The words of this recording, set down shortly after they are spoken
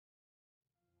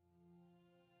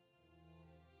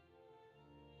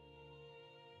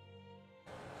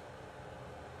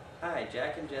Hi,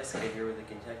 Jack and Jessica here with the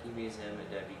Kentucky Museum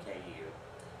at WKU.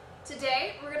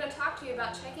 Today, we're going to talk to you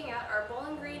about checking out our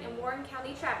Bowling Green and Warren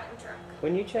County traveling trunk.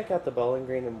 When you check out the Bowling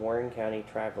Green and Warren County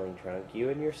traveling trunk, you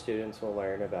and your students will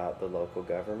learn about the local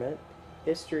government,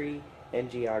 history, and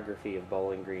geography of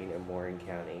Bowling Green and Warren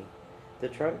County. The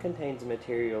trunk contains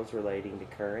materials relating to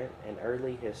current and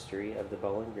early history of the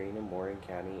Bowling Green and Warren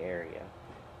County area.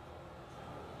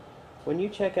 When you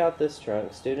check out this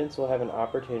trunk, students will have an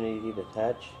opportunity to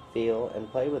touch, feel, and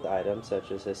play with items such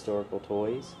as historical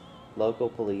toys, local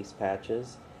police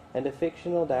patches, and a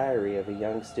fictional diary of a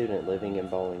young student living in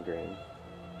Bowling Green.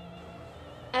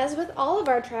 As with all of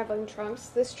our traveling trunks,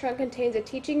 this trunk contains a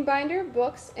teaching binder,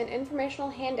 books, and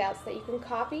informational handouts that you can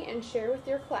copy and share with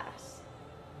your class.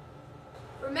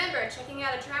 Remember, checking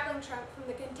out a traveling trunk from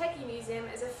the Kentucky Museum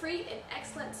is a free and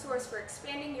excellent source for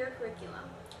expanding your curriculum.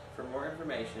 For more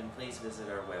information, please visit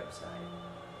our website.